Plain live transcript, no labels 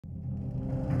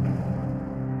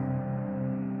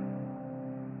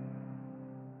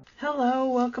Hello,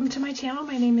 welcome to my channel.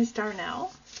 My name is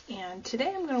Darnell, and today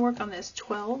I'm going to work on this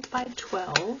 12 by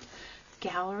 12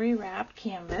 gallery wrapped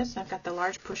canvas. I've got the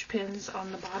large push pins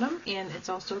on the bottom, and it's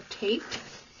also taped.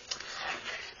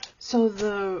 So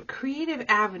the creative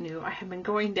avenue I have been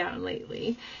going down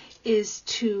lately is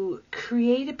to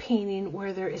create a painting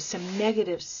where there is some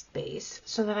negative space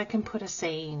so that I can put a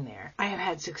saying there. I have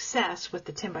had success with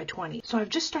the 10 by 20. So I've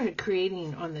just started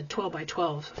creating on the 12 by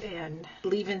 12 and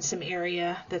leaving some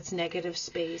area that's negative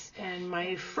space. And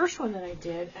my first one that I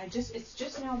did, it's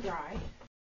just now dry.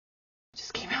 It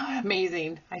just came out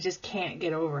amazing. I just can't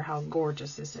get over how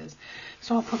gorgeous this is.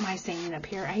 So I'll put my saying up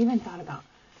here. I even thought about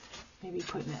maybe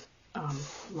putting it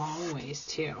long ways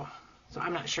too. So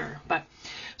I'm not sure, but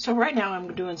so right now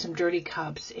I'm doing some dirty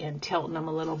cups and tilting them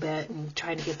a little bit and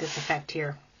trying to get this effect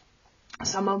here.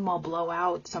 Some of them I'll blow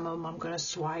out, some of them I'm going to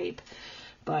swipe,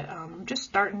 but I'm just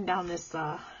starting down this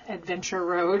adventure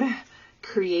road,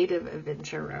 creative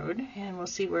adventure road, and we'll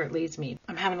see where it leads me.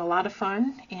 I'm having a lot of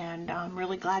fun, and I'm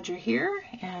really glad you're here,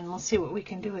 and we'll see what we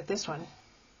can do with this one.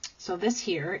 So this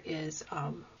here is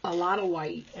a lot of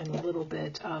white and a little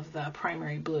bit of the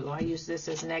primary blue. I used this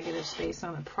as negative space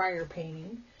on a prior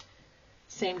painting.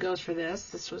 Same goes for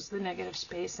this. This was the negative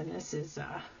space, and this is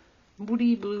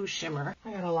Moody Blue Shimmer.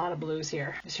 I got a lot of blues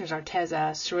here. This here's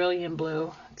Arteza Cerulean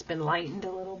Blue. It's been lightened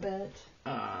a little bit.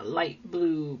 Light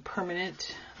Blue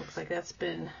Permanent. Looks like that's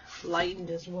been lightened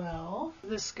as well.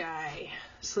 This guy,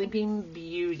 Sleeping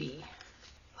Beauty.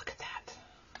 Look at that.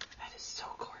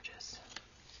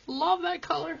 Love that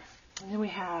color. And then we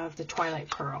have the Twilight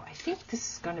Pearl. I think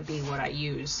this is going to be what I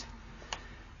use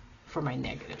for my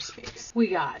negative space. We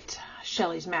got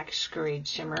Shelley's Masquerade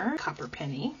Shimmer, Copper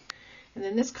Penny. And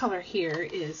then this color here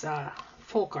is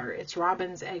Folk Art. It's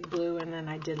Robin's Egg Blue, and then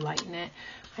I did lighten it.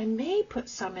 I may put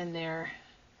some in there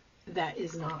that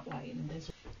is not lightened. And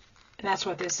that's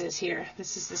what this is here.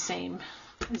 This is the same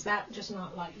as that, just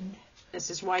not lightened. This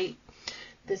is white.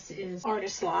 This is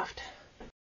Artist Loft.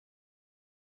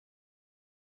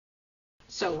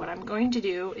 So what I'm going to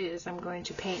do is I'm going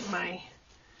to paint my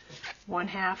one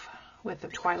half with the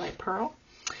Twilight Pearl,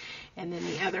 and then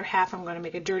the other half I'm going to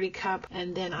make a dirty cup,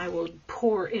 and then I will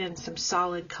pour in some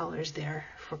solid colors there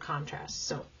for contrast.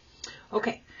 So,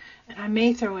 okay, and I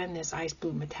may throw in this ice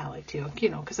blue metallic too, you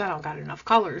know, because I don't got enough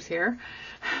colors here.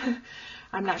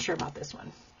 I'm not sure about this one.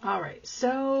 All right,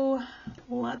 so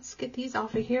let's get these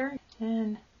off of here,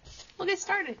 and we'll get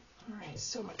started. All right,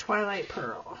 so my Twilight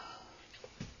Pearl.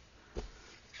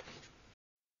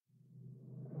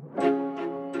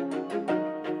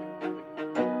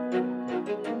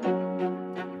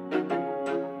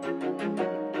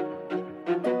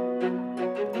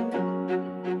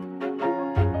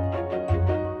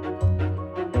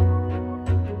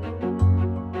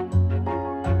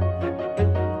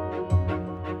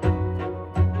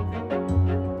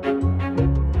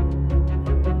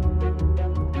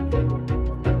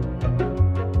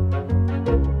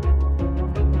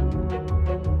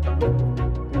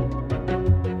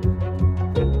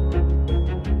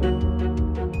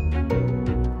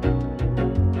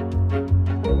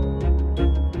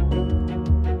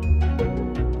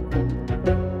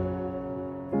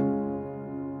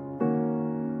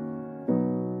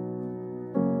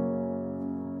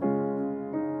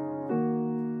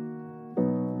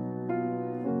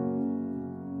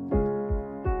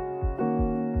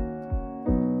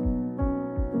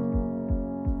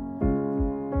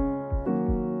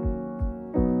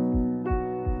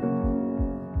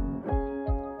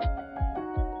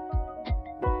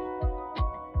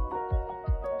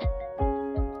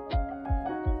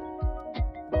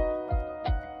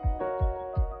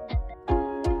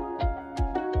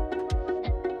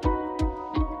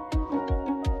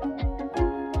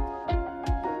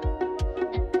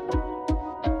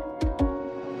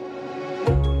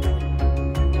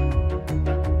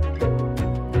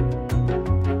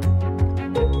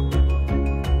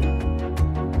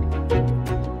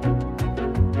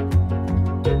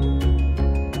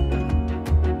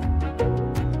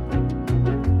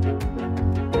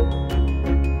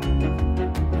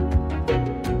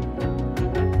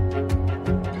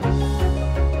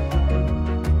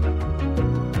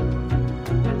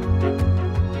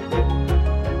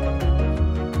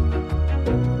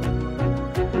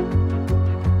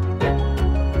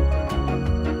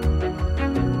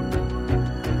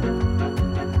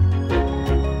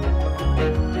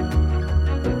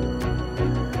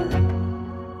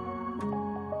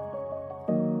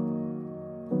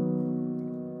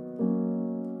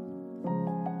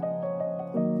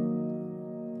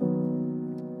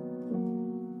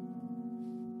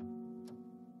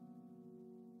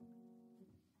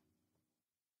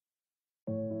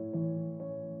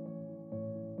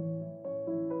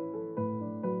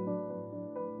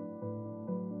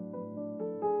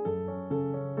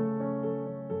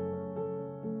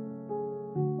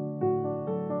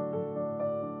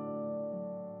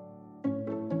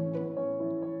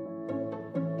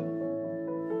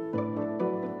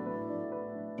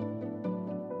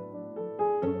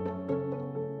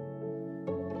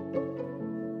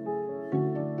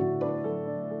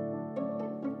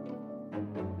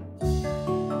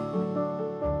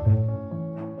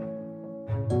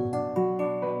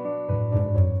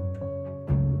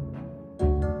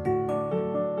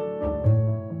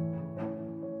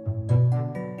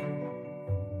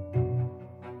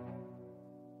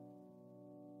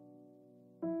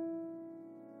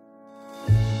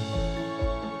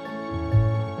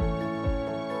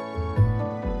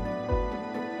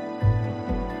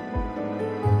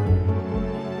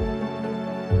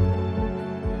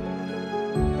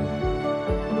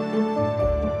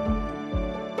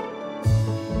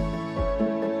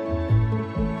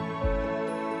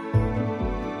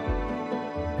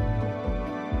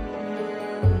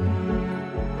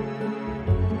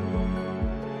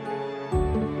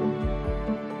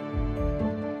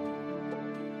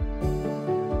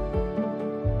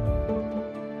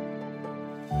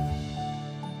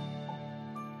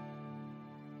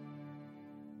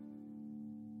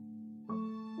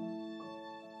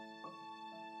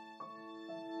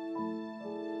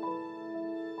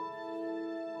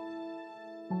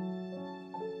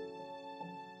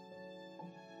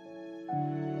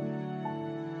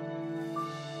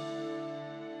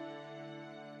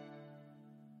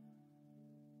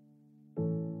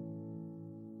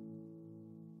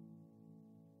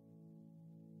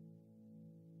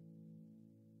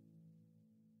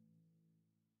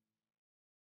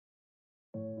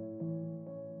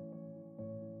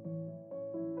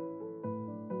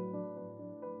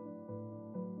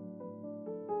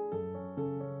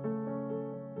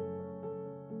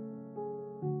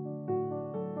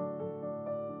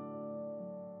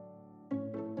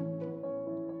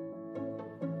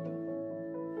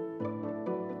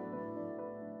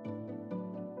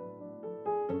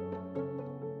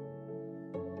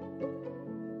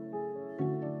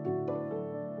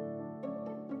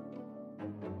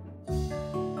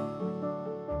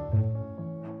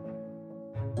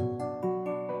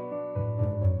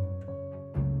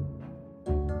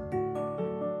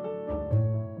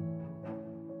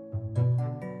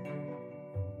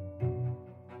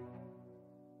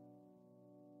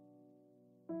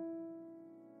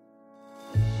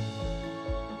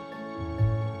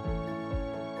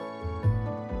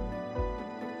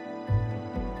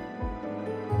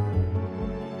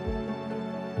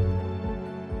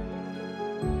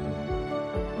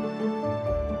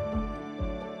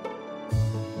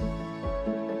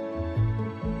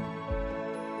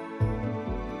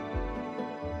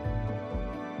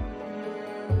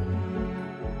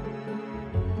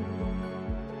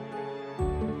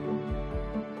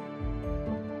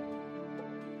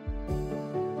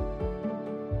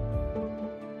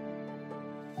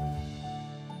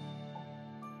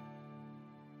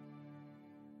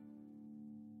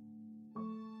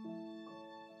 you.